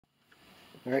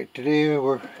Alright, today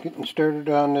we're getting started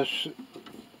on this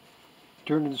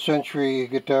turn of the century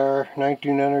guitar,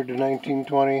 1900 to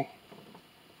 1920.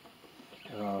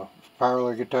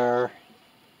 Parlor guitar.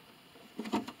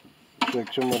 Looks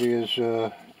like somebody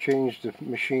has changed the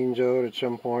machines out at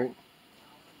some point,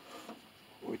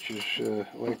 which is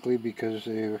likely because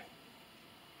they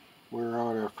wear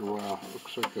out after a while.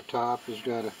 Looks like the top has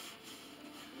got a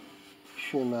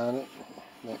shim on it.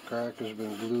 That crack has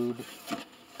been glued,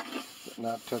 but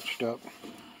not touched up.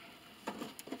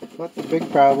 But the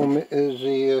big problem is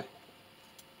the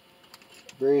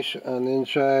brace on the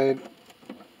inside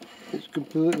is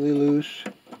completely loose,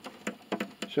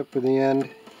 except for the end.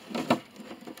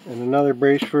 And another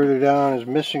brace further down is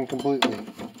missing completely.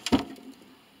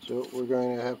 So we're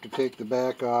going to have to take the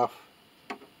back off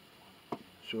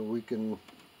so we can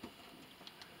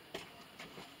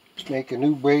make a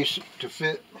new brace to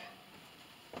fit.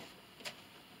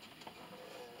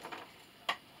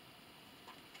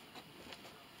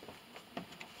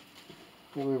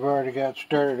 We've already got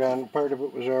started on part of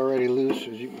it. Was already loose,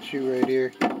 as you can see right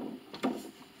here.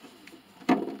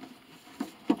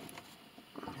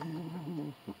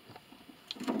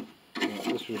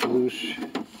 This was loose.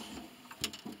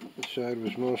 This side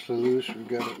was mostly loose. We've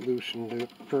got it loosened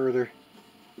further.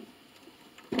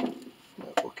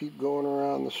 We'll keep going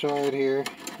around the side here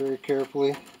very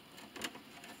carefully.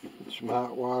 Get some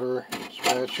hot water,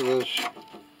 spatulas.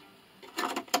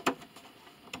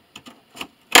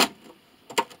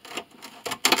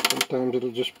 Sometimes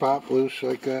it'll just pop loose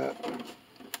like that.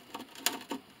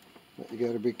 But you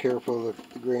got to be careful that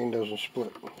the grain doesn't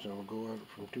split. So we'll go out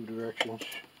from two directions.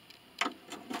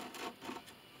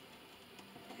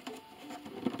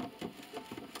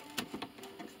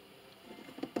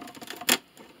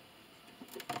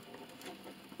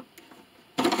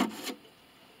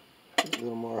 Put a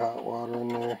little more hot water in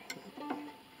there.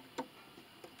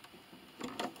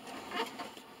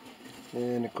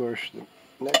 And of course the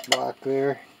neck block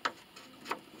there.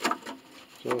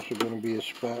 It's also going to be a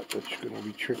spot that's going to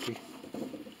be tricky.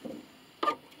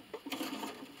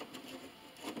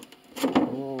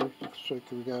 Well, looks like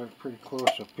we got it pretty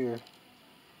close up here.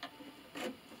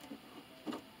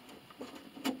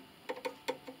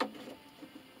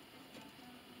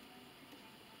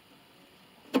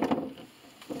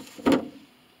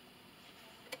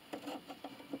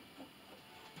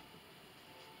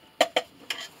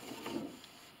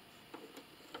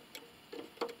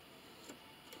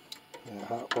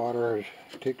 Hot water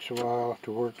takes a while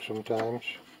to work sometimes.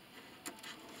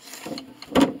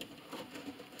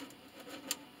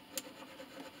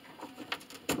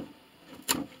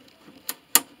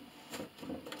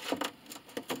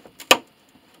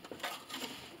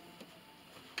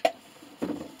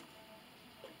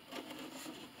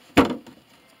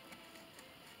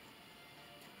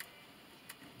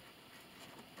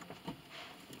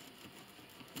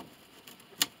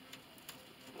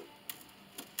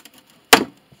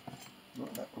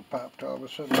 That one popped all of a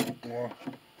sudden right there.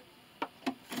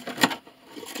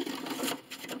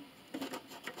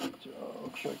 So it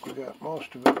looks like we got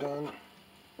most of it done.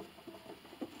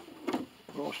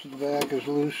 Most of the back is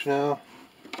loose now.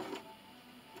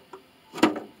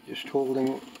 Just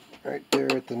holding right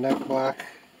there at the neck block.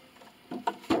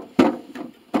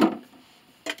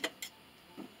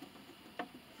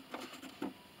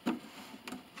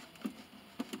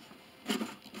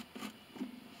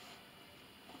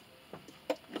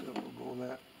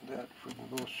 That from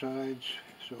both sides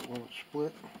so it won't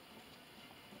split.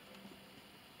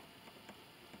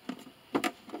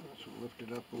 So lift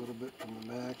it up a little bit from the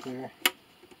back there.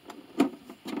 I'm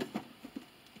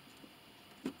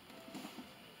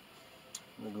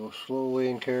going to go slowly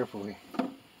and carefully.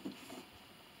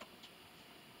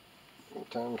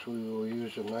 Sometimes we will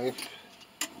use a knife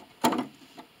to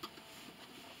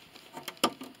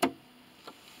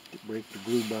break the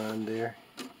glue bond there.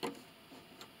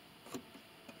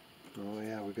 Oh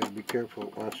yeah, we got to be careful.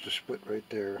 It wants to split right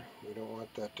there. We don't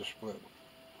want that to split.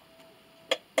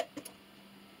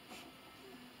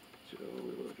 So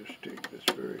we will just take this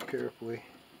very carefully.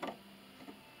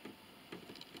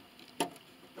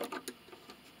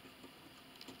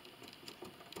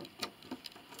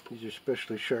 These are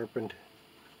specially sharpened.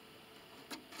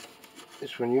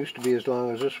 This one used to be as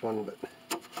long as this one, but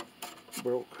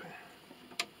broke.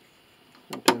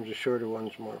 Sometimes the shorter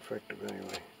one's more effective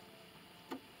anyway.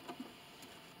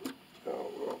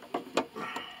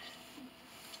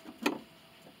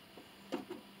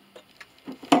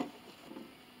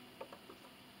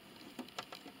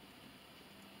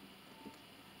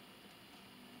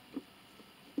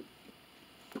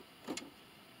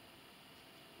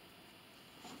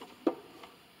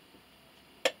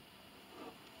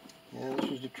 Yeah,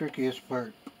 this is the trickiest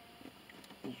part.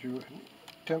 Is you're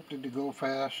tempted to go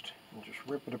fast and just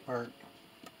rip it apart,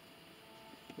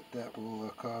 but that will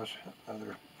cause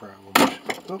other problems.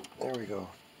 Oh, there we go.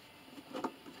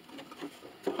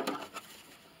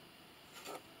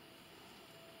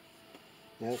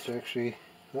 That's actually,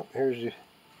 oh, here's the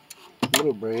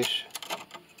little brace.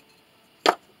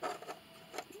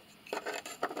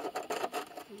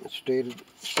 It stayed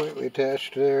slightly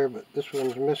attached there, but this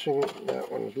one's missing.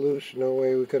 That one's loose. No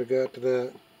way we could have got to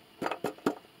that.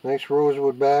 Nice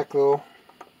rosewood back though.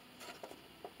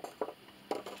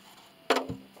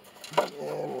 And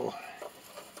we'll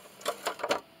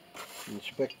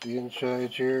inspect the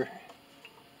insides here.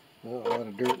 Well, a lot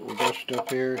of dirt and dust up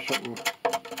here. Something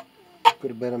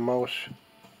could have been a mouse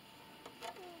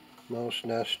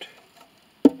nest.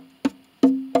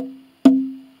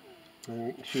 And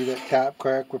you can see that top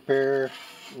crack repair.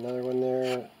 Another one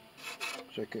there.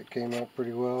 Looks like it came out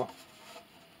pretty well.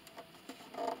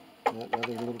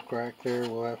 Another little crack there.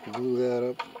 We'll have to glue that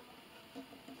up.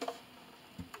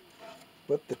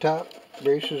 But the top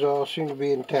braces all seem to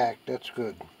be intact. That's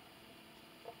good.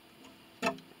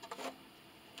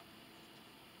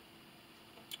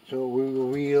 So we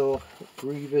will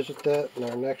revisit that in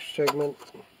our next segment.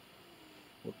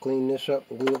 We'll clean this up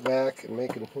and glue it back and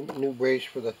make a new brace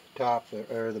for the top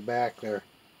or the back there.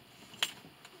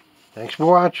 Thanks for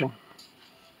watching.